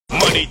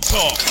money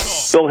talk.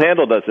 Bill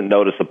Handel doesn't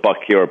notice a buck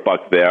here, a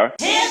buck there.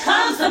 Here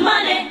comes the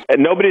money.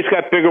 And nobody's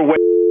got bigger weight.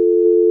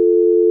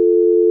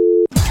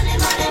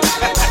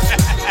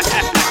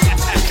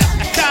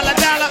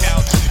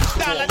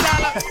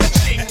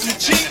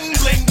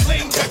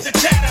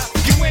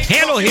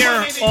 Handel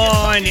here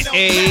on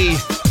a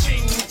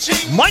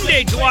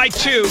Monday, July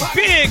 2.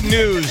 Big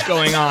news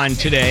going on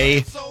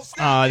today.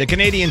 The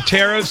Canadian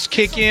tariffs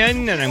kick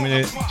in, and I'm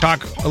going to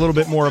talk a little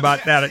bit more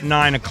about that at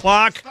 9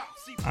 o'clock.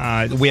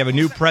 We have a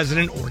new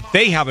president, or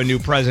they have a new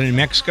president in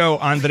Mexico,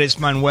 Andres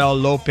Manuel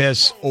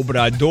Lopez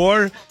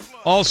Obrador.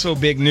 Also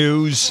big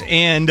news,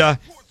 and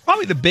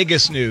probably the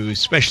biggest news,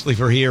 especially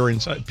for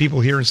people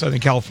here in Southern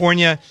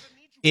California,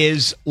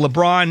 is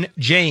LeBron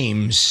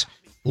James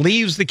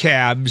leaves the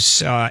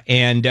Cavs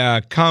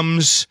and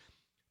comes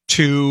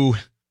to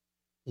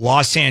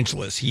Los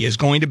Angeles. He is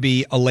going to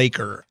be a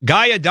Laker.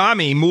 Guy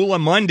Adami, Moolah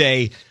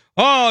Monday.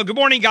 Oh, good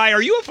morning, Guy.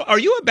 Are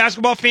you a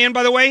basketball fan,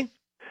 by the way?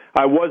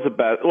 I was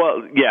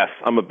yes,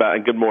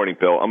 good morning,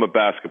 Bill. I'm a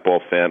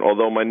basketball fan,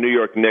 although my New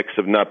York Knicks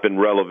have not been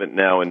relevant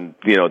now in,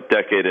 a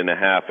decade and a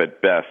half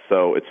at best,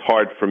 so it's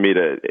hard for me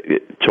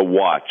to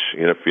watch,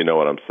 if you know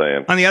what I'm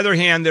saying. On the other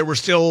hand, there were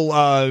still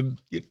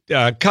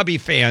Cubby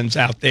fans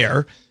out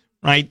there,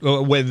 right,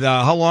 with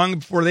how long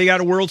before they got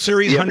a World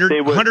Series?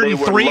 103,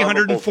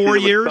 104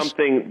 years?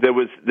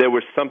 There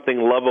was something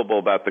lovable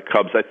about the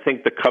Cubs. I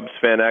think the Cubs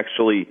fan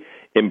actually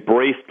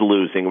embraced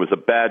losing. It was a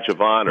badge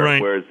of honor,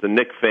 right. Whereas the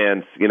Knicks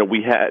fans,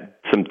 we had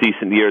some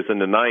decent years in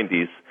the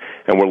 90s,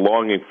 and we're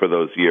longing for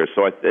those years.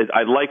 So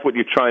I like what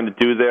you're trying to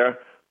do there,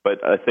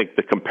 but I think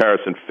the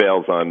comparison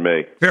fails on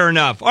me. Fair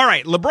enough. All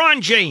right,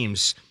 LeBron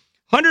James,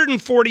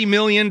 $140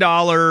 million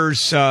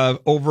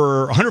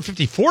over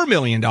 $154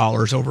 million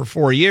over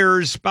 4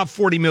 years, about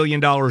 $40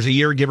 million a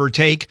year, give or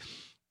take.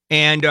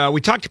 And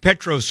we talked to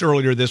Petros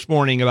earlier this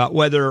morning about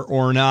whether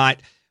or not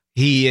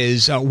he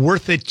is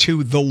worth it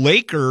to the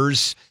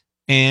Lakers,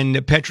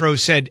 and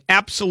Petros said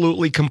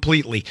absolutely,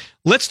 completely.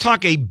 Let's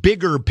talk a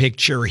bigger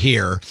picture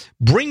here.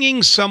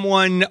 Bringing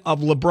someone of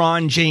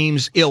LeBron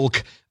James'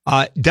 ilk,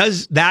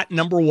 does that,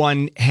 number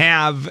one,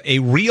 have a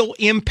real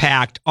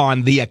impact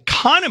on the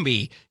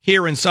economy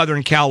here in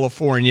Southern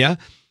California,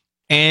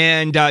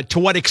 and to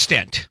what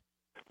extent?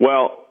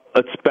 Well,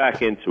 let's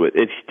back into it.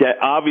 It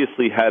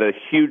obviously had a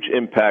huge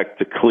impact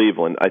to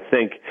Cleveland. I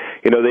think,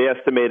 they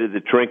estimated the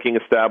drinking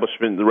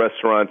establishment, the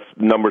restaurants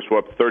numbers were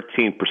up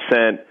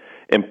 13%.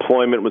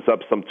 Employment was up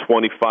some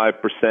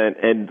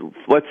 25%. And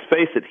let's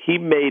face it, he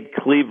made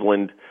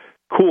Cleveland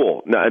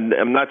cool. Now,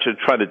 I'm not going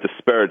to try to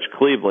disparage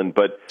Cleveland,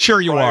 but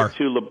sure you are.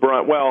 To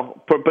LeBron,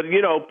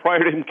 but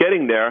prior to him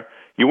getting there,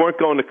 you weren't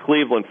going to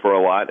Cleveland for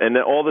a lot. And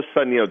then all of a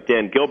sudden,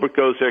 Dan Gilbert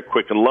goes there,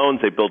 Quicken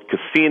Loans, they build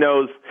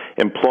casinos,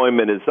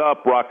 employment is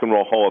up, Rock and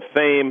Roll Hall of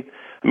Fame.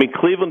 I mean,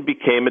 Cleveland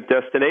became a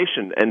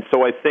destination. And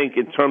so I think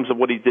in terms of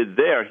what he did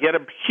there, he had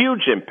a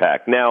huge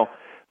impact. Now,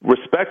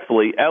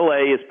 respectfully,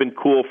 L.A. has been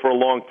cool for a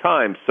long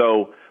time.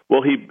 So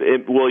will he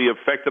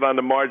affect it on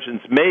the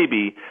margins?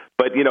 Maybe.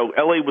 But,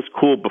 L.A. was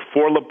cool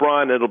before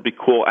LeBron. It'll be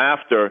cool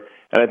after.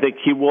 And I think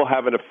he will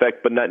have an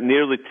effect, but not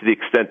nearly to the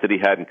extent that he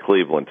had in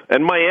Cleveland.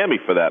 And Miami,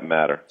 for that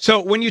matter. So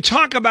when you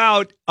talk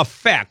about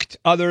effect,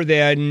 other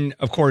than,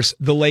 of course,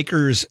 the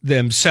Lakers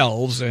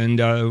themselves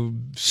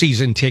and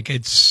season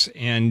tickets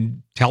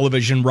and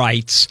television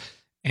rights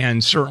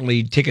and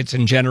certainly tickets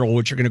in general,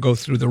 which are going to go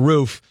through the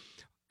roof,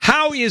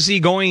 how is he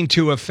going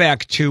to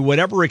affect, to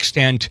whatever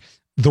extent,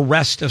 the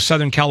rest of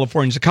Southern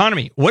California's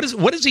economy? What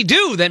does he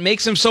do that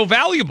makes him so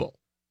valuable?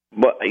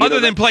 But, other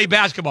than play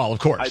basketball, of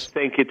course. I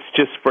think it's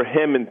just for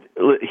him, and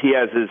he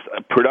has his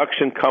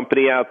production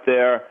company out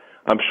there.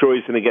 I'm sure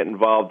he's going to get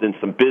involved in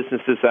some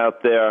businesses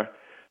out there.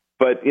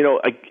 But,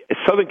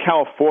 Southern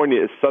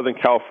California is Southern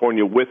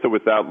California with or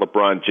without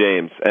LeBron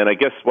James. And I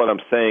guess what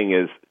I'm saying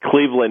is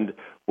Cleveland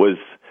was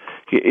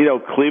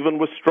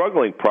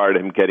struggling prior to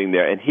him getting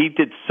there. And he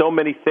did so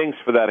many things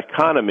for that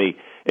economy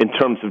in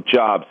terms of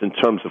jobs, in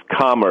terms of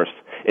commerce,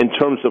 in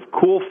terms of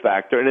cool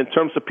factor, and in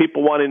terms of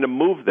people wanting to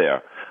move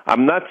there.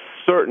 I'm not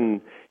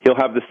certain he'll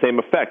have the same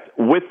effect.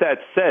 With that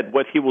said,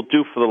 what he will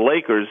do for the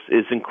Lakers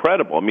is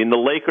incredible. I mean, the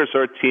Lakers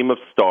are a team of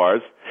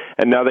stars,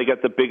 and now they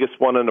got the biggest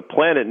one on the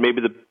planet,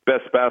 maybe the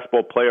best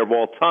basketball player of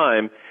all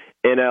time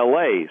in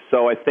L.A.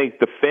 So I think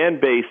the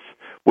fan base,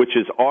 which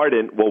is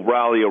ardent, will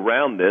rally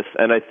around this,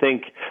 and I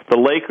think the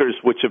Lakers,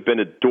 which have been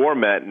a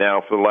doormat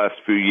now for the last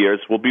few years,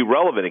 will be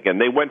relevant again.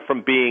 They went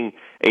from being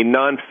a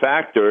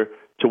non-factor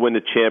to win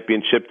the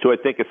championship to, I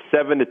think, a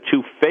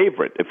 7-2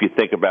 favorite, if you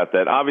think about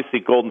that.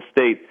 Obviously, Golden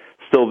State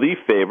still the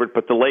favorite,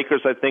 but the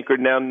Lakers, I think, are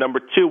now number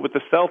 2 with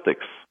the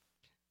Celtics.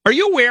 Are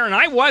you aware, and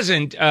I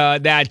wasn't,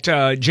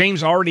 that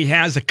James already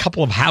has a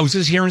couple of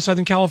houses here in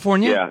Southern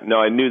California? Yeah, no,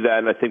 I knew that,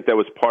 and I think that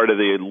was part of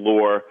the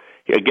allure.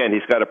 Again,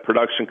 he's got a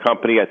production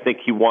company. I think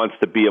he wants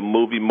to be a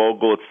movie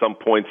mogul at some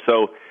point.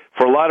 So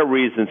for a lot of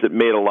reasons, it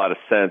made a lot of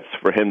sense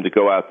for him to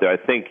go out there. I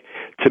think,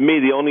 to me,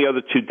 the only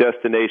other two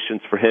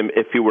destinations for him,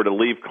 if he were to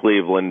leave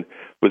Cleveland,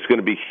 was going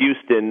to be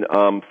Houston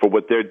for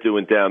what they're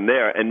doing down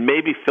there, and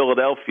maybe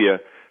Philadelphia,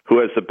 who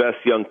has the best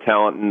young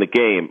talent in the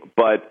game.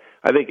 But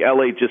I think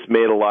LA just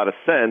made a lot of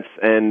sense,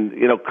 and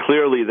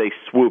clearly they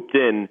swooped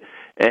in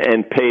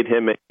and paid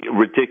him a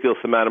ridiculous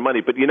amount of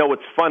money. But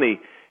what's funny?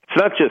 It's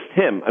not just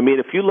him. I mean,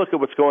 if you look at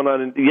what's going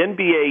on in the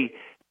NBA,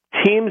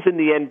 teams in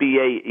the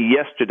NBA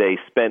yesterday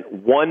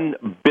spent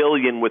 $1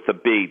 billion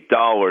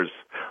dollars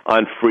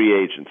on free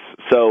agents.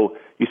 So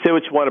you say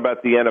what you want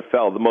about the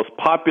NFL. The most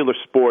popular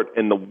sport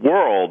in the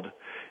world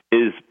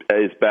is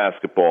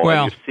basketball.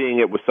 Well, and you're seeing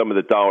it with some of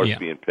the dollars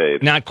being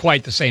paid. Not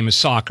quite the same as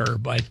soccer,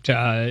 but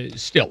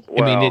still.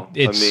 Well,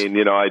 it's...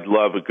 I'd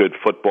love a good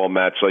football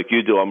match like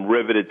you do. I'm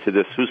riveted to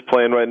this. Who's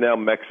playing right now?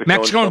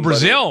 Mexico and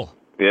Brazil.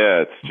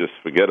 Yeah, it's just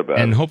forget about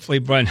it. And hopefully,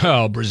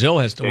 Brazil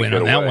has to win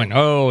on that one.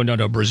 Oh,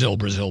 no, Brazil.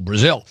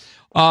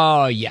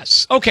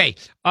 Yes. Okay,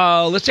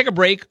 let's take a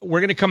break. We're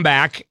going to come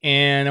back,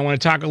 and I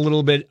want to talk a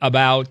little bit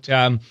about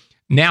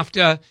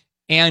NAFTA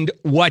and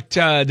what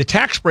the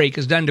tax break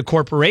has done to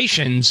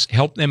corporations,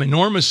 helped them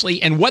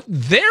enormously, and what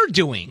they're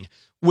doing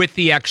with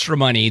the extra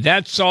money.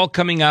 That's all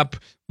coming up.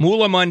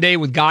 Moolah Monday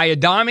with Guy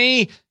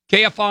Adami.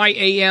 KFI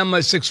AM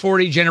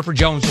 640, Jennifer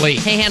Jones-Lee.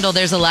 Hey, Handel,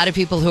 there's a lot of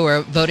people who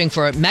are voting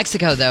for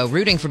Mexico, though,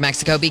 rooting for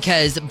Mexico,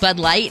 because Bud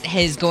Light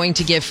is going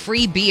to give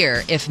free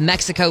beer if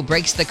Mexico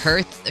breaks the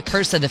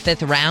curse of the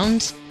fifth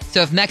round.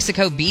 So if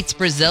Mexico beats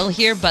Brazil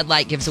here, Bud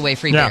Light gives away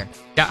free beer.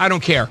 Yeah, I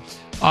don't care.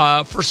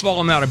 First of all,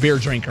 I'm not a beer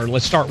drinker.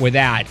 Let's start with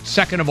that.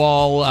 Second of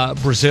all,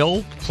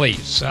 Brazil,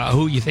 please.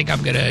 Who you think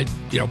I'm going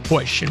to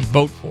push and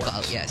vote for?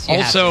 Oh, yes.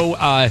 Also,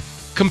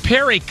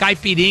 compare a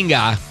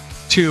caipirinha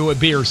to a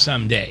beer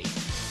someday.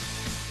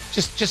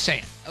 Just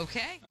saying.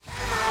 Okay.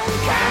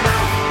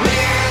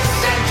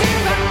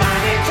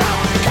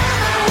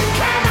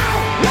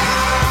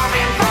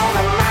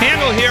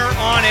 Handel here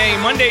on a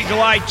Monday,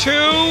 July 2.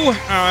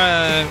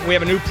 We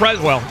have a new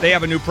president. Well, they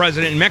have a new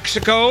president in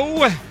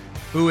Mexico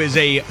who is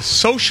a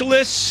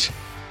socialist.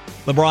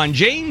 LeBron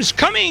James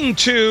coming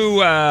to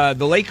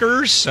the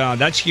Lakers.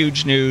 That's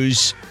huge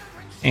news.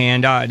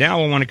 And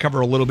now I want to cover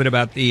a little bit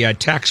about the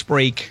tax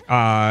break,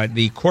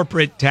 the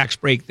corporate tax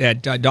break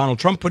that Donald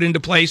Trump put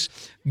into place.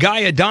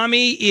 Guy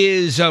Adami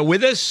is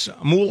with us,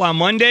 Moolah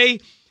Monday.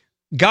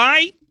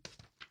 Guy,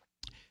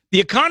 the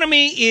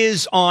economy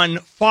is on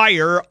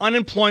fire.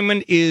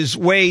 Unemployment is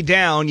way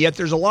down, yet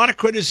there's a lot of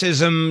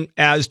criticism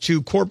as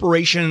to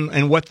corporations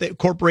and what they've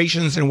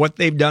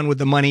done with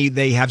the money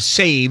they have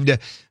saved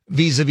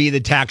vis-a-vis the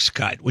tax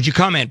cut. Would you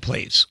comment,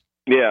 please?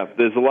 Yeah,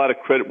 there's a lot of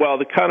credit. Well,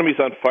 the economy's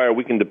on fire.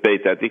 We can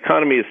debate that. The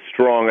economy is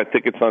strong. I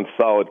think it's on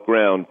solid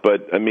ground.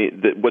 But,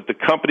 what the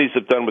companies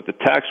have done with the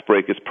tax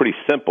break is pretty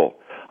simple.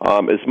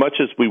 As much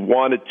as we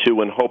wanted to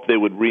and hope they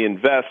would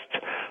reinvest,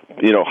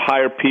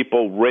 hire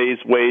people, raise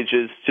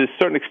wages, to a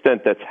certain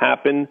extent that's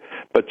happened.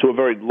 But to a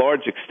very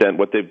large extent,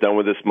 what they've done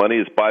with this money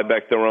is buy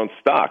back their own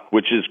stock,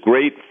 which is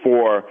great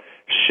for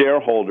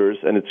shareholders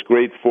and it's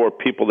great for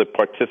people that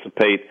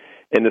participate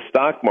in the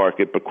stock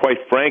market. But quite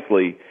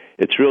frankly,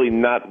 it's really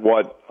not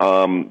what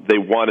they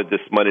wanted this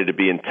money to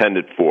be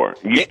intended for.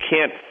 You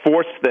can't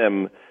force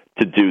them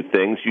to do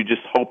things. You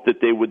just hope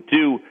that they would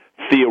do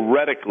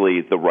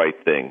theoretically the right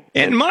thing,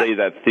 and say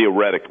that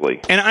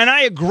theoretically. And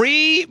I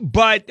agree,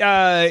 but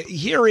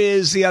here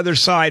is the other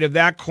side of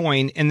that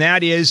coin, and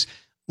that is,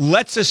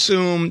 let's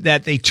assume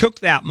that they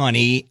took that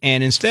money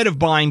and instead of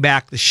buying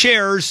back the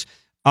shares,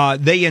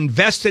 they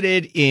invested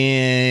it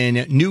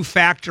in new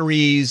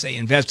factories, they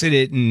invested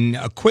it in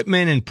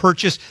equipment and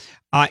purchase,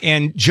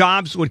 and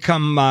jobs would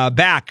come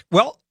back.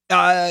 Well,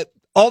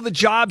 all the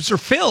jobs are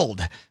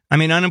filled. I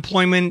mean,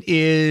 unemployment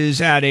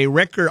is at a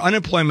record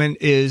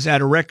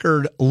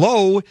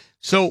low.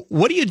 So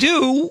what do you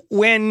do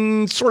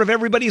when sort of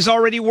everybody's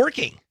already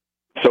working?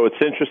 So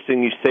it's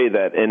interesting you say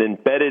that, and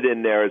embedded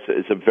in there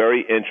is a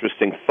very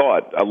interesting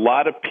thought. A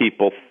lot of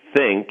people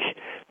think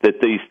that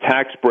these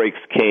tax breaks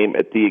came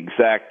at the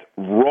exact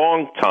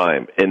wrong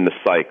time in the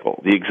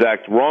cycle, the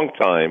exact wrong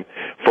time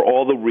for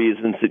all the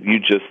reasons that you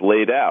just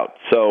laid out.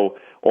 So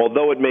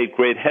although it made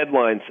great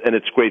headlines and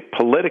it's great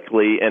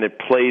politically and it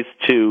plays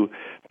to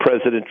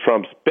President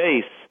Trump's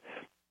base,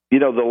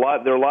 there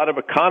are a lot of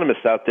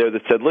economists out there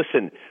that said,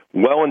 listen,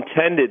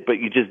 well-intended, but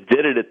you just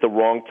did it at the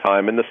wrong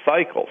time in the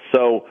cycle.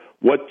 So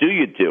what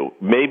do?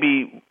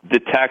 Maybe the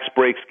tax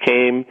breaks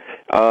came,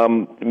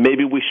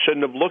 maybe we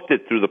shouldn't have looked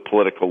at it through the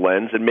political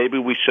lens, and maybe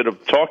we should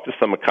have talked to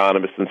some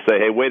economists and say,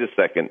 hey, wait a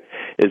second,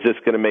 is this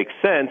going to make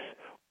sense?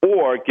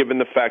 Or, given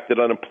the fact that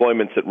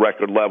unemployment's at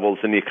record levels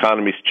and the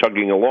economy's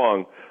chugging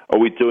along, are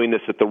we doing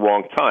this at the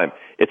wrong time?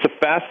 It's a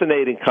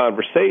fascinating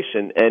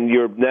conversation, and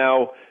you're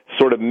now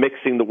sort of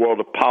mixing the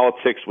world of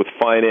politics with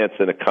finance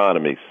and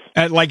economies.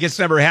 Like it's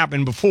never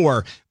happened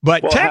before.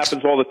 But it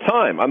happens all the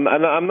time. I'm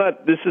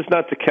not. This is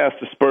not to cast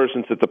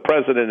aspersions at the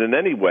president in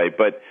any way,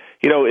 but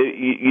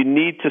you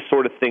need to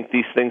sort of think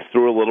these things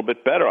through a little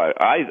bit better.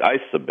 I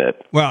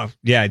submit. Well,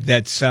 yeah,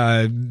 that's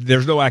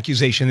there's no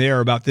accusation there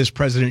about this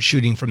president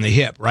shooting from the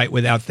hip, right,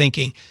 without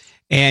thinking.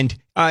 And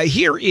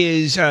here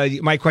is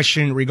my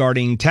question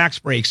regarding tax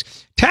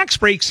breaks. Tax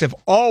breaks have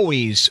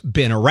always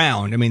been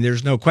around. I mean,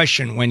 there's no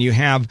question. When you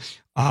have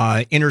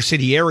inner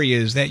city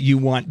areas that you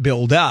want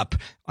built up.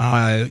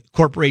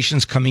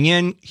 Corporations coming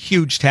in,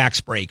 huge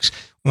tax breaks.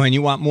 When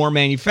you want more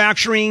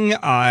manufacturing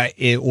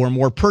or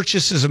more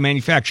purchases of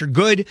manufactured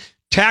good,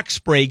 tax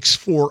breaks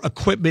for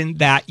equipment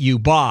that you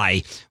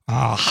buy.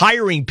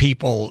 Hiring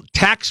people,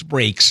 tax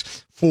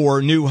breaks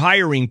for new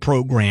hiring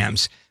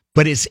programs.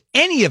 But is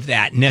any of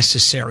that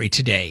necessary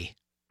today?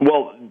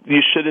 Well,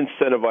 you should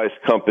incentivize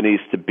companies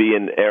to be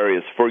in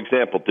areas. For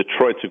example,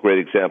 Detroit's a great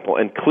example,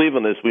 and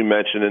Cleveland, as we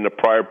mentioned in a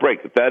prior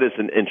break, that is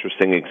an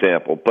interesting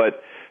example.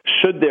 But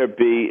should there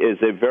be is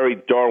a very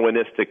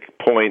Darwinistic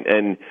point,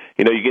 and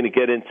you're going to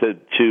get into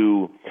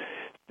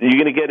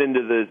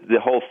the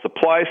whole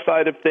supply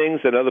side of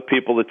things, and other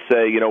people that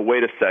say,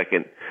 wait a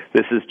second,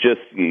 this is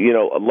just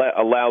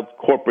allowed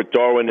corporate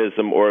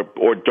Darwinism or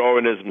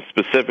Darwinism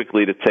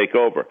specifically to take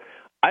over.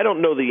 I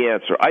don't know the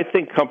answer. I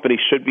think companies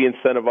should be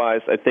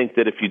incentivized. I think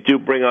that if you do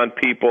bring on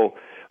people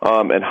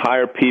and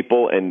hire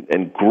people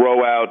and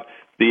grow out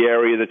the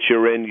area that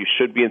you're in, you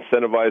should be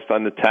incentivized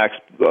on the tax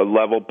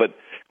level. But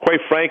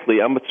quite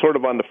frankly, I'm sort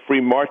of on the free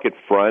market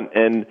front,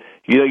 and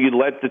you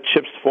let the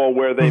chips fall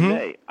where they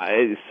may.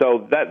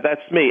 So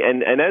that's me.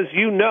 And as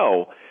you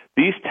know,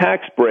 these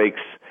tax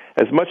breaks,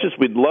 as much as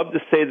we'd love to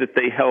say that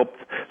they helped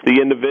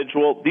the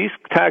individual, these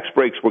tax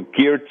breaks were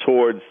geared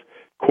towards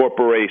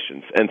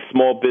corporations and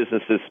small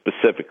businesses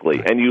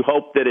specifically. And you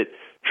hope that it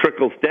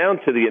trickles down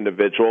to the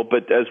individual,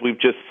 but as we've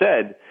just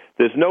said,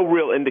 there's no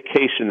real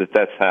indication that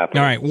that's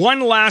happening. All right, one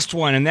last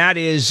one, and that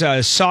is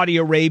Saudi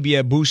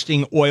Arabia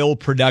boosting oil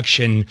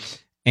production.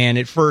 And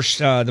at first,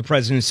 the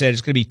president said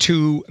it's going to be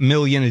 2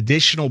 million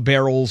additional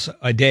barrels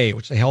a day,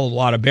 which is a hell of a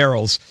lot of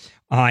barrels.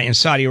 And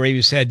Saudi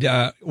Arabia said,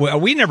 well,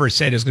 we never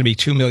said it's going to be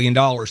 $2 million.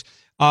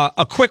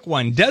 A quick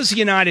one. Does the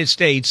United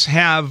States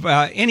have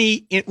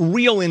any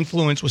real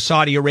influence with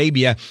Saudi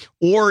Arabia,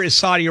 or is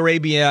Saudi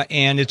Arabia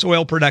and its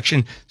oil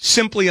production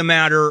simply a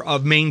matter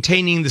of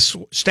maintaining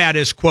the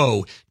status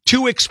quo?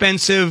 Too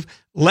expensive,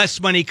 less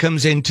money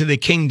comes into the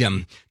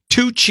kingdom.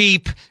 Too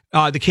cheap,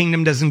 the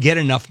kingdom doesn't get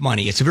enough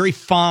money. It's a very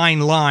fine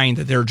line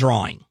that they're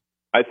drawing.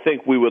 I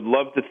think we would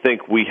love to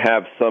think we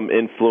have some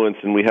influence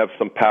and we have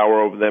some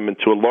power over them, and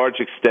to a large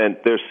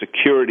extent, their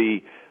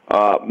security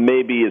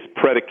maybe is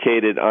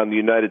predicated on the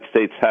United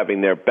States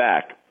having their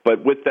back.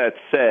 But with that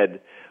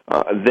said,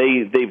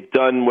 they've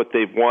done what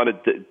they've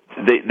wanted to.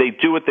 They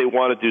do what they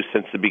want to do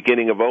since the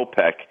beginning of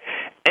OPEC.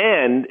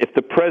 And if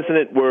the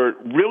president were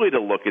really to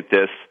look at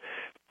this,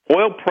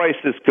 oil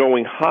prices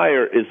going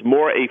higher is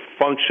more a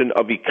function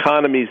of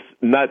economies,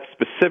 not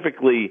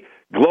specifically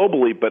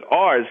globally, but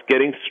ours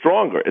getting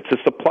stronger. It's a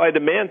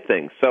supply-demand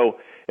thing. So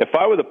if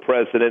I were the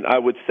president, I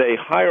would say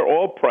higher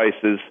oil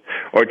prices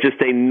are just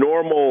a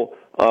normal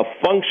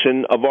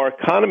function of our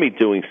economy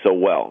doing so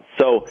well.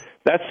 So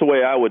that's the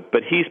way I would.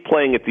 But he's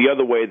playing it the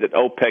other way, that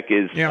OPEC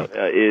is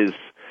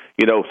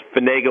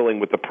finagling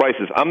with the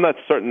prices. I'm not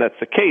certain that's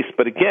the case.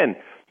 But again,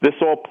 this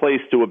all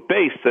plays to a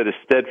base that is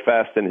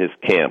steadfast in his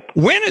camp.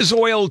 When is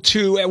oil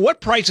at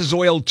what price is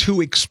oil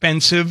too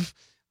expensive?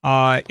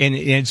 And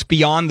it's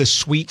beyond the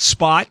sweet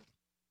spot?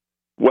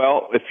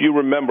 Well, if you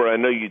remember, I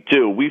know you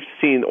do, we've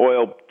seen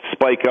oil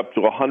spike up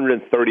to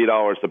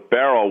 $130 a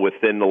barrel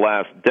within the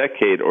last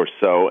decade or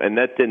so, and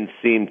that didn't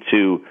seem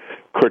to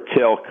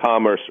curtail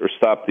commerce or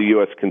stop the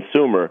U.S.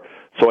 consumer.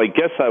 So I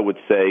guess I would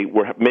say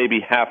we're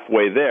maybe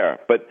halfway there.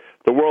 But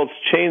the world's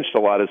changed a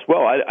lot as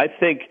well. I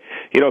think,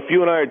 if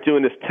you and I are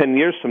doing this 10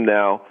 years from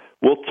now,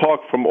 we'll talk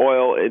from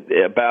oil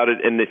about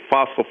it in the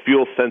fossil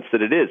fuel sense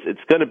that it is.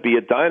 It's going to be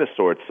a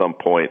dinosaur at some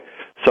point.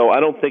 So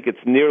I don't think it's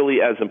nearly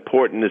as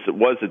important as it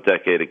was a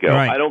decade ago.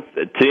 Right.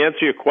 To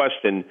answer your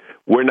question,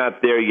 we're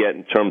not there yet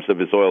in terms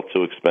of is oil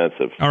too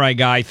expensive. All right,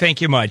 Guy.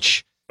 Thank you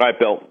much. All right,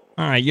 Bill.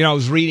 All right. I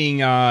was reading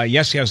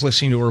yesterday, I was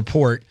listening to a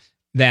report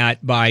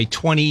that by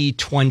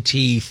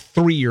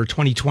 2023 or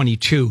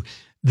 2022,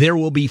 there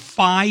will be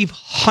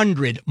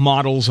 500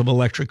 models of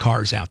electric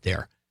cars out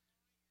there.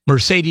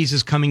 Mercedes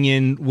is coming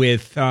in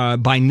with,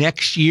 by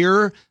next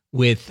year,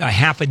 with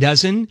half a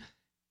dozen.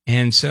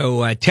 And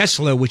so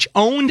Tesla, which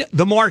owned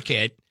the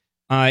market,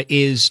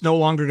 is no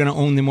longer going to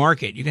own the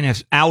market. You're going to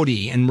have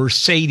Audi and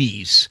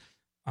Mercedes,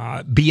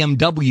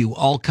 BMW,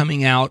 all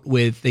coming out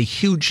with a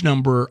huge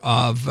number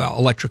of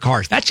electric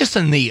cars. That's just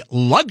in the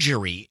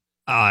luxury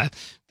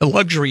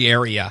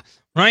area,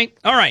 right?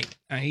 All right.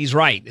 He's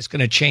right. It's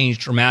going to change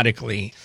dramatically.